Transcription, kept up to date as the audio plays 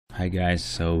Hi guys,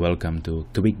 so welcome to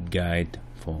quick guide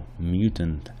for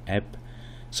Mutant app.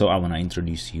 So I want to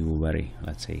introduce you very,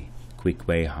 let's say, quick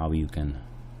way how you can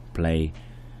play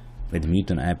with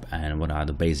Mutant app and what are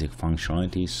the basic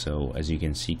functionalities. So as you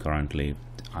can see, currently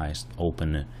I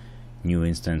open a new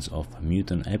instance of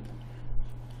Mutant app.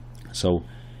 So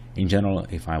in general,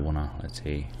 if I want to, let's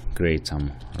say, create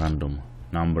some random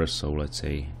numbers, so let's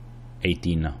say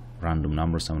 18 random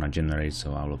numbers I want to generate,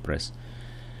 so I will press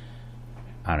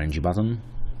RNG button,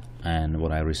 and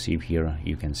what I receive here,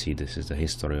 you can see this is the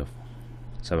history of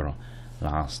several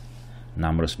last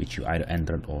numbers which you either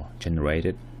entered or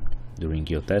generated during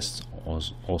your tests.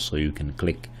 Also you can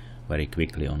click very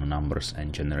quickly on the numbers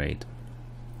and generate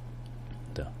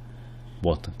the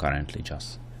what currently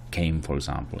just came, for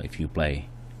example, if you play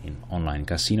in online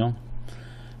casino.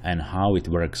 And how it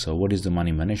works, so what is the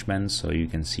money management? So you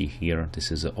can see here,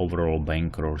 this is the overall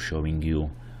bankroll showing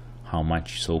you how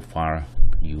much so far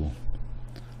you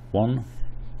won,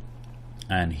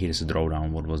 and here's a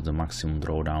drawdown, what was the maximum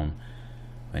drawdown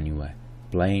when you were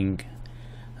playing.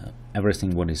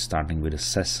 Everything what is starting with a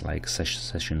SES, like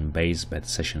session base bet,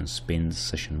 session spins,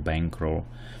 session bankroll,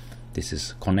 this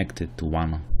is connected to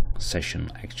one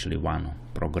session, actually one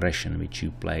progression which you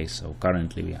play. So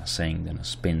currently we are saying that the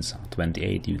spins are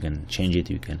 28, you can change it,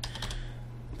 you can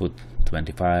put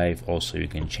 25, also you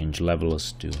can change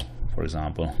levels to, for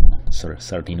example,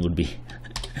 13 would be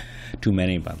too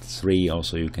many, but 3.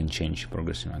 Also you can change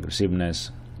progression aggressiveness,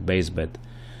 base bet.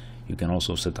 You can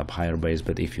also set up higher base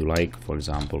bet if you like, for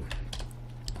example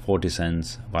 40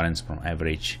 cents variance from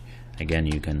average. Again,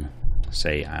 you can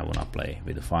say I want to play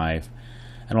with 5,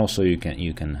 and also you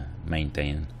can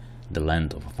maintain the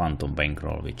length of a phantom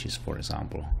bankroll, which is, for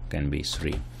example, can be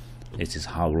 3. This is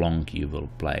how long you will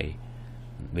play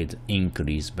with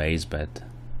increased base bet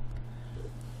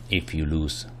if you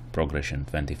lose progression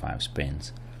 25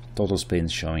 spins. Total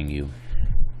spins showing you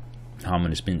how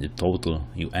many spins in total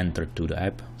you entered to the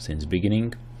app since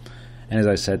beginning. And as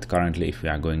I said, currently if we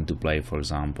are going to play, for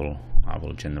example, I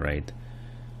will generate,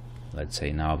 let's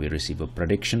say now we receive a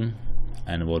prediction,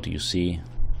 and what you see,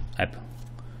 app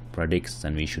predicts,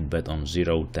 and we should bet on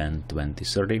 0, 10, 20,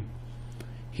 30.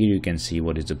 Here you can see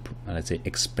what is the, let's say,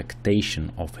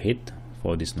 expectation of hit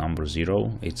for this number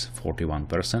 0. It's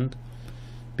 41%,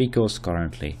 because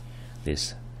currently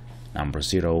this number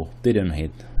 0 didn't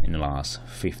hit in the last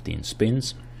 15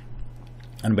 spins,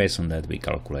 and based on that we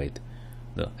calculate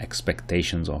the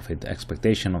expectations of it. The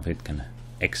expectation of it can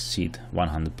exceed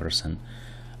 100%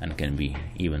 and can be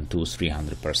even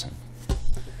 200-300%.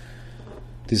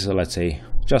 This is, let's say,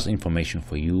 just information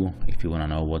for you if you want to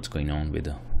know what's going on with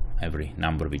every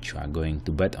number which you are going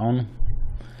to bet on.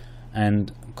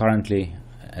 And currently,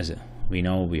 as we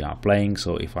know, we are playing,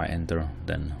 so if I enter,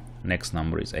 then next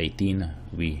number is 18.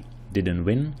 We didn't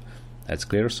win, that's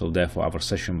clear, so therefore our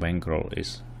session bankroll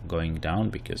is going down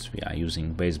because we are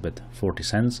using base bet 40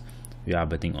 cents. We are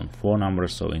betting on 4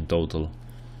 numbers, so in total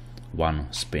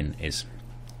one spin is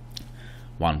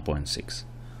 1.6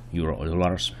 euro or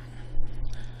dollars,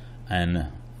 and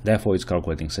therefore it's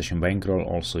calculating session bankroll.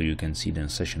 Also you can see then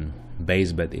session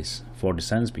base bet is 40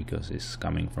 cents because it's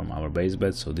coming from our base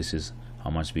bet, so this is how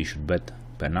much we should bet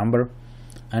per number,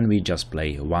 and we just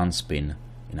play one spin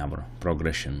in our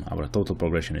progression. Our total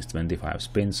progression is 25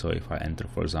 spins, so if I enter,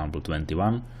 for example,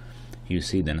 21, you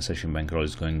see then session bankroll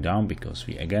is going down because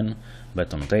we again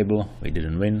bet on table, we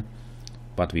didn't win,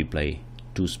 but we play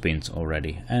 2 spins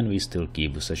already, and we still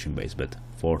keep the session base bet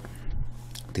 40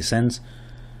 cents.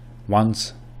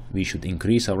 Once we should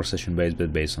increase our session base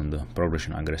bet based on the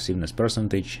progression aggressiveness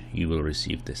percentage, you will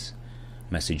receive this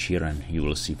message here, and you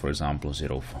will see, for example,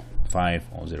 0.5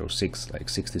 or 0.6, like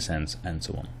 60 cents, and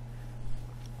so on.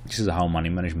 This is how money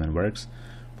management works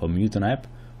for Mutant app.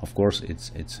 Of course,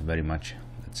 it's very much,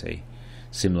 let's say,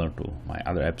 similar to my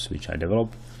other apps which I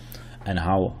develop, and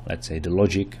how, let's say, the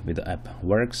logic with the app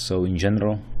works. So in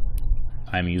general,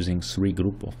 I'm using 3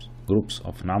 groups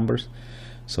of numbers.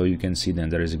 So you can see then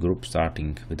there is a group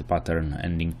starting with the pattern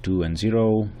ending 2 and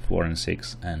 0, 4 and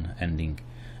 6, and ending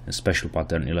a special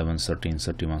pattern 11, 13,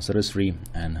 31, 33,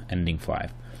 and ending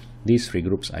 5. These 3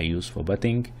 groups I use for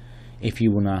betting. If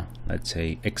you wanna, let's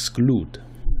say, exclude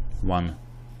 1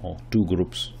 or 2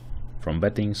 groups from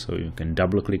betting, so you can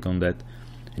double click on that,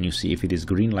 and you see if it is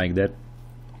green like that,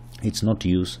 it's not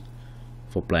used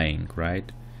for playing,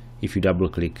 right? If you double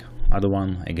click other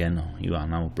one, again you are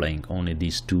now playing only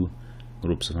these 2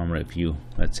 groups of number. If you,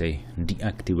 let's say,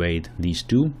 deactivate these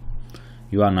 2,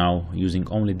 you are now using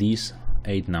only these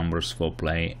 8 numbers for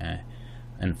play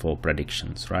and for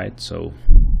predictions, right? So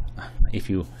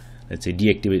if you, let's say,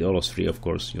 deactivate all of 3, of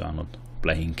course you are not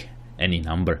playing any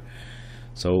number.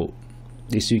 So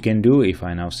this you can do. If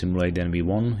I now simulate then we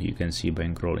won, you can see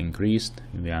bankroll increased.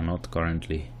 We are not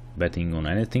currently betting on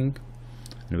anything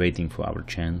and waiting for our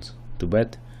chance to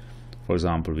bet. For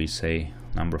example, we say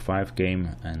number 5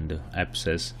 game and the app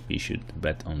says we should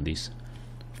bet on these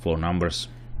 4 numbers.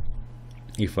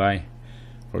 If I,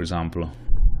 for example,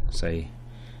 say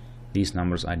these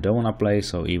numbers I don't want to play,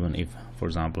 so even if, for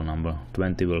example, number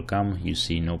 20 will come, you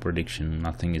see no prediction,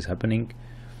 nothing is happening.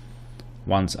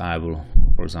 Once I will,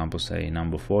 for example, say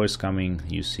number 4 is coming,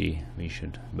 you see we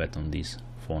should bet on these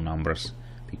 4 numbers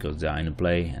because they are in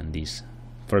play, and this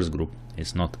first group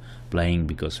is not playing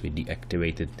because we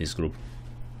deactivated this group.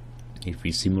 If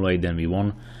we simulate then we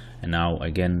won, and now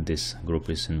again this group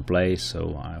is in play,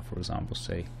 so I, for example,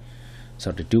 say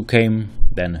 32 came,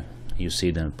 then you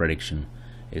see the prediction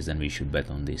is then we should bet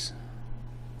on these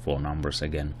 4 numbers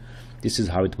again. This is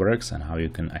how it works and how you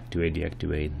can activate,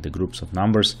 deactivate the groups of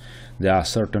numbers. There are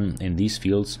certain, in these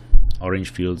fields,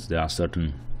 orange fields, there are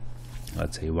certain,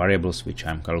 let's say, variables which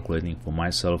I'm calculating for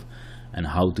myself and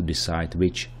how to decide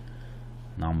which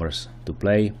numbers to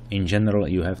play. In general,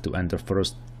 you have to enter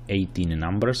first 18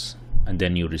 numbers and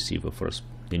then you receive a first,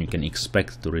 then you can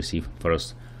expect to receive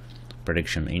first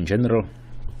prediction. In general,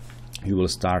 you will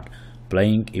start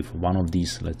playing if one of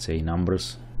these, let's say,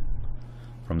 numbers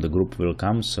from the group will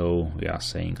come. So we are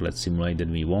saying let's simulate that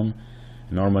we won.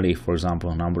 Normally, if, for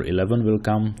example, number 11 will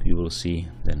come, you will see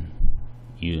then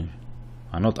you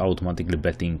are not automatically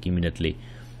betting immediately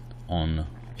on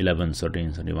 11,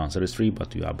 13, 31, 33,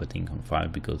 but you are betting on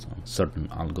 5 because on certain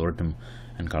algorithm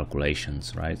and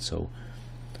calculations, right? So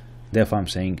therefore I'm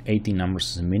saying 18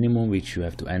 numbers is a minimum which you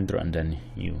have to enter, and then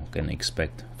you can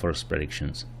expect first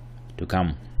predictions to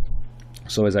come.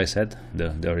 So as I said,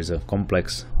 there is a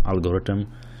complex algorithm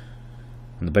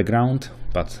in the background,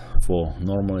 but for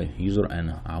normal user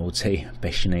and I would say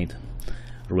passionate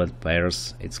roulette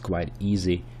players, it's quite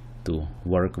easy to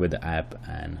work with the app,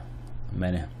 and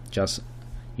just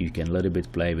you can a little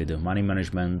bit play with the money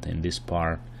management in this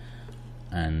part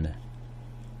and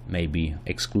maybe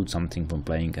exclude something from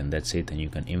playing, and that's it, and you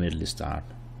can immediately start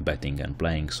betting and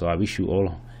playing. So I wish you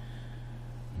all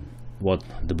what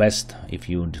the best if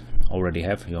you already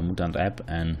have your Mutant app,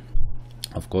 and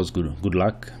of course good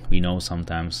luck. We know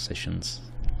sometimes sessions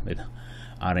with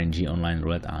RNG online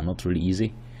roulette are not really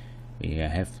easy. We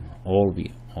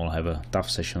all have a tough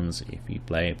sessions if we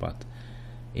play, but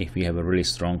if we have a really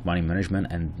strong money management,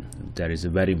 and there is a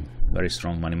very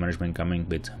strong money management coming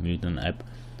with Mutant app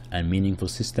and meaningful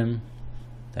system,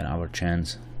 then our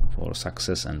chance for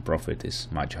success and profit is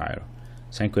much higher.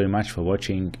 Thank you very much for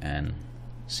watching and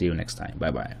see you next time.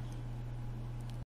 Bye bye.